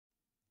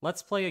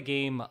Let's play a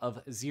game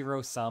of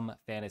zero-sum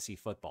fantasy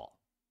football.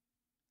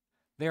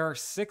 There are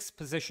 6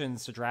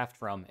 positions to draft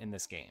from in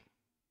this game.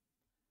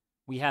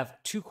 We have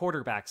 2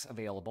 quarterbacks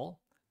available,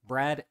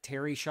 Brad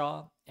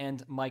Terryshaw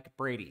and Mike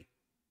Brady.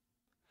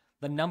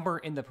 The number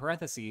in the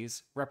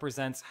parentheses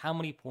represents how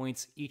many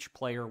points each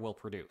player will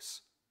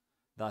produce.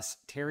 Thus,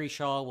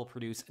 Terryshaw will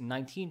produce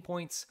 19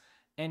 points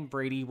and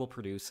Brady will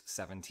produce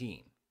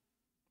 17.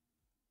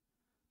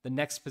 The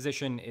next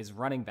position is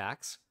running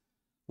backs,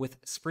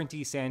 with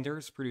Sprinty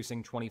Sanders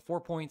producing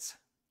 24 points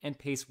and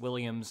Pace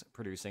Williams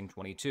producing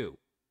 22.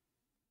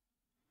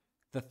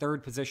 The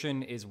third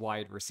position is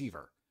wide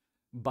receiver.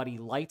 Buddy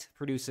Light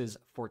produces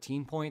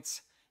 14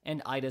 points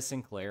and Ida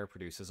Sinclair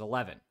produces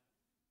 11.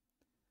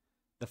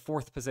 The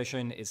fourth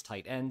position is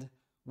tight end,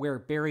 where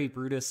Barry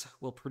Brutus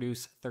will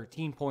produce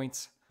 13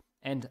 points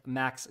and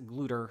Max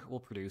Gluter will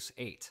produce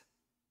 8.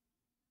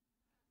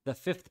 The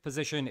fifth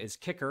position is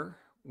kicker,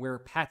 where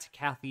Pat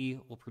Cathy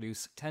will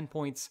produce 10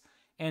 points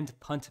and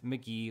Punt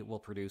McGee will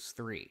produce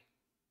 3.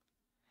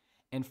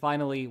 And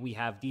finally, we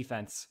have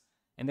defense,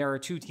 and there are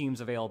 2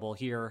 teams available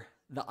here,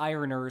 the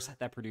Ironers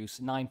that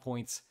produce 9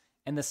 points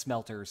and the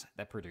Smelters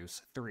that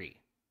produce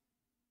 3.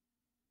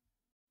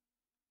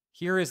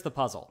 Here is the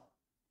puzzle.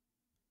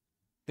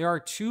 There are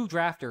 2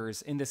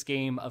 drafters in this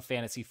game of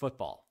fantasy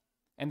football,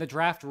 and the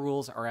draft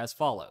rules are as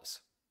follows.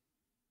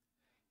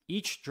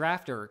 Each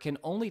drafter can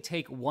only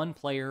take 1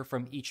 player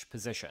from each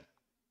position.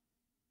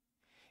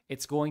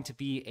 It's going to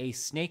be a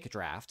snake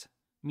draft,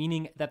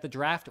 meaning that the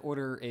draft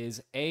order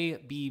is A,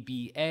 B,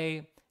 B,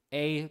 A,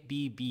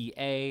 B, B,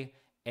 A,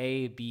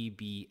 B,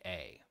 B,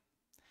 A.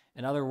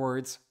 In other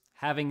words,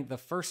 having the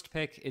first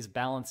pick is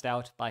balanced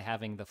out by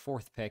having the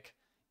 4th pick,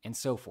 and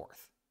so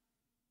forth.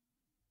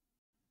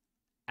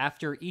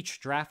 After each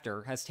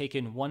drafter has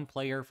taken 1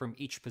 player from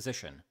each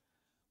position,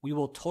 we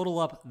will total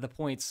up the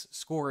points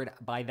scored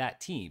by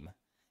that team,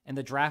 and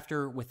the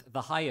drafter with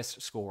the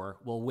highest score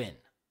will win.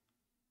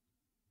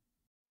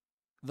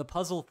 The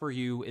puzzle for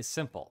you is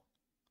simple.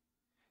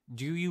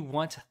 Do you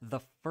want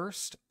the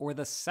first or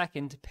the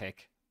second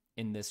pick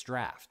in this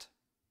draft?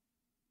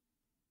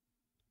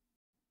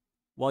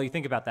 While you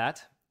think about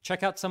that,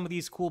 check out some of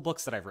these cool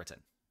books that I've written.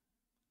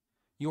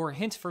 Your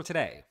hint for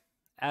today,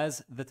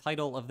 as the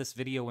title of this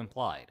video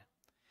implied,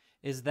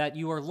 is that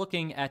you are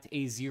looking at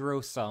a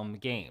zero-sum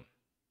game.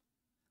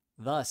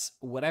 Thus,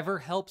 whatever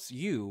helps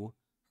you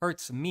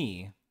hurts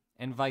me,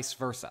 and vice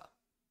versa.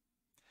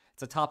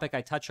 It's a topic I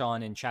touch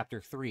on in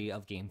Chapter 3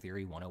 of Game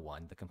Theory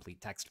 101, the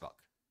complete textbook.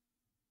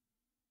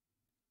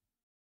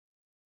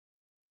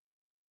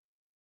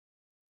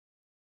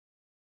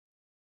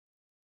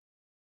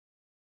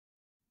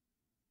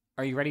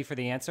 Are you ready for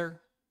the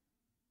answer?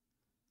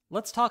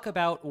 Let's talk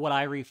about what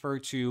I refer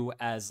to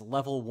as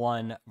level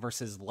 1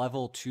 versus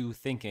level 2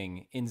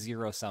 thinking in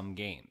zero-sum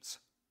games.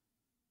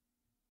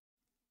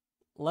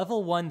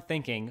 Level 1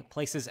 thinking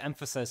places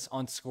emphasis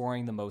on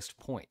scoring the most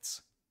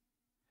points.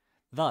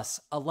 Thus,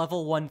 a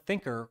level 1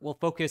 thinker will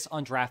focus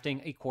on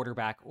drafting a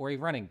quarterback or a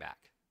running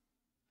back.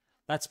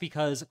 That's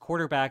because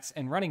quarterbacks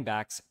and running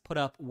backs put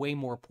up way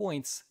more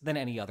points than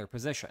any other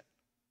position.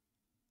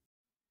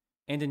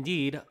 And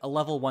indeed, a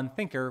level 1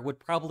 thinker would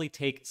probably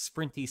take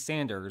Sprinty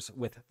Sanders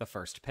with the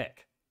first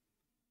pick.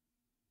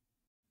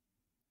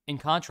 In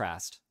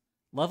contrast,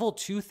 level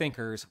 2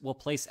 thinkers will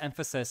place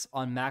emphasis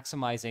on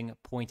maximizing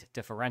point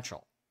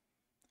differential.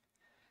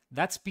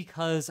 That's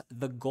because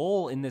the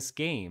goal in this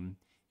game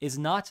is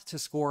not to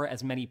score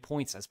as many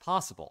points as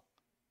possible.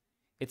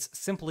 It's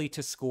simply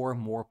to score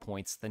more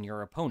points than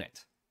your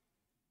opponent.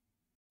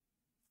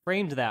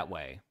 Framed that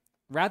way,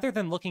 rather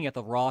than looking at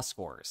the raw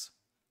scores,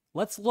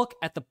 let's look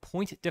at the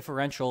point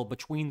differential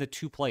between the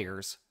 2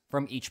 players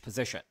from each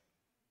position.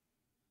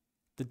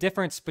 The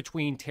difference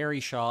between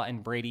Terryshaw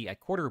and Brady at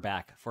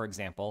quarterback, for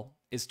example,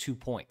 is 2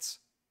 points.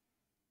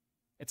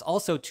 It's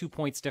also 2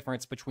 points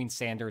difference between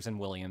Sanders and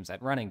Williams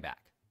at running back.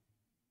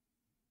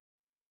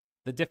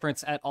 The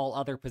difference at all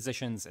other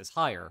positions is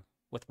higher,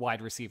 with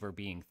wide receiver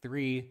being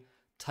 3,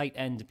 tight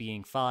end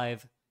being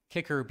 5,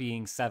 kicker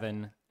being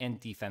 7, and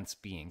defense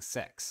being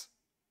 6.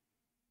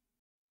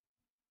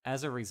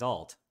 As a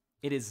result,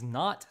 it is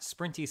not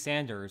Sprinty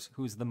Sanders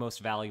who's the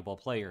most valuable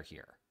player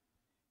here.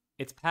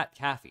 It's Pat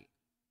Cathy.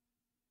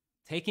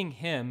 Taking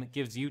him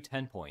gives you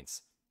 10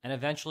 points, and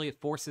eventually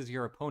it forces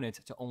your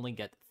opponent to only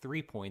get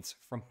 3 points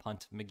from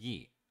Punt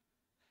McGee.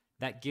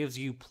 That gives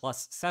you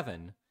plus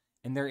 7,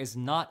 and there is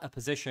not a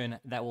position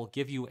that will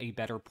give you a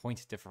better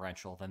point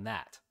differential than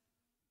that.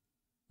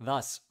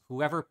 Thus,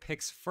 whoever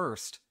picks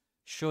first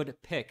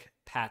should pick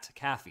Pat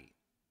Cathy.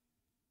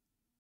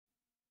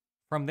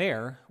 From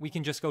there, we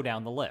can just go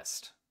down the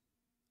list.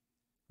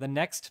 The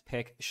next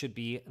pick should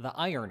be the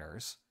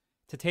Ironers,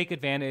 to take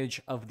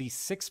advantage of the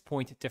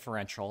 6-point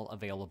differential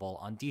available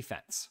on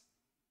defense.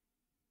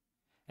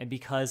 And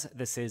because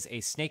this is a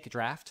snake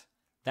draft,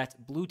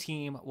 that blue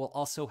team will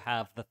also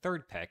have the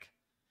 3rd pick,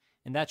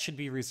 and that should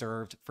be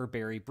reserved for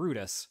Barry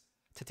Brutus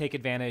to take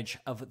advantage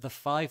of the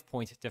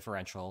 5-point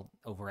differential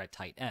over at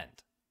tight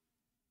end.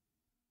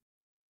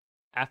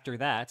 After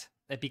that,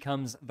 it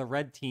becomes the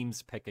red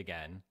team's pick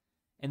again,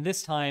 and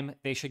this time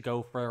they should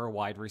go for a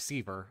wide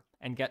receiver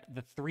and get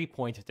the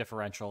 3-point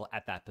differential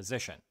at that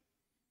position.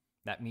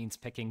 That means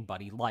picking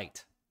Buddy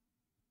Light.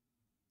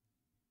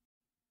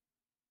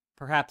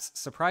 Perhaps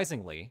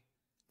surprisingly,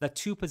 the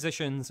 2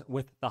 positions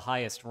with the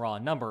highest raw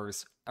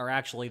numbers are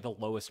actually the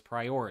lowest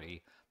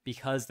priority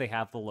because they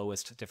have the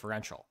lowest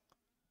differential.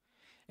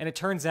 And it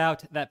turns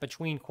out that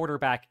between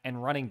quarterback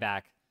and running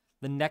back,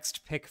 the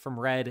next pick from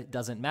red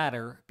doesn't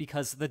matter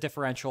because the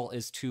differential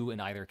is 2 in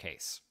either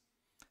case.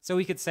 So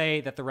we could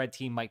say that the red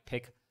team might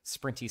pick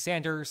Sprinty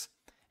Sanders,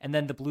 and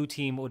then the blue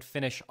team would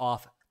finish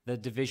off the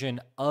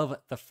division of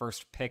the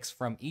first picks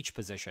from each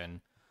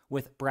position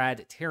with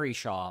Brad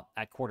Terryshaw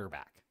at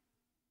quarterback.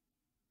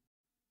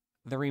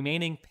 The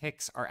remaining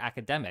picks are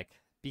academic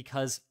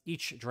because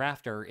each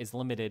drafter is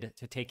limited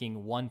to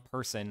taking 1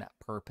 person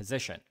per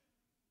position.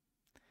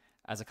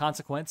 As a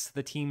consequence,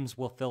 the teams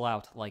will fill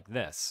out like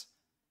this.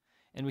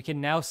 And we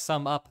can now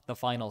sum up the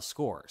final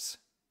scores,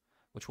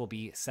 which will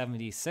be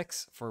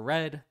 76 for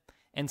red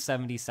and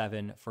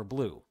 77 for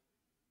blue.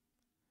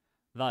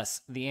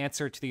 Thus, the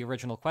answer to the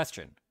original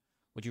question,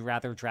 would you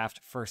rather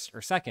draft first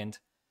or second,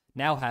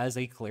 now has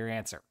a clear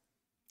answer.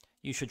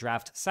 You should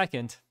draft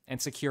second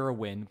and secure a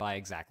win by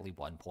exactly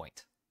 1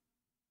 point.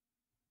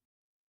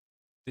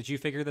 Did you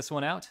figure this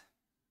one out?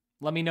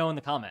 Let me know in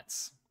the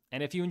comments.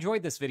 And if you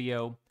enjoyed this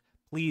video,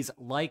 please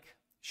like,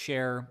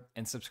 share,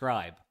 and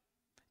subscribe.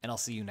 And I'll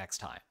see you next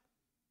time.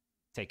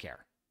 Take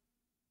care.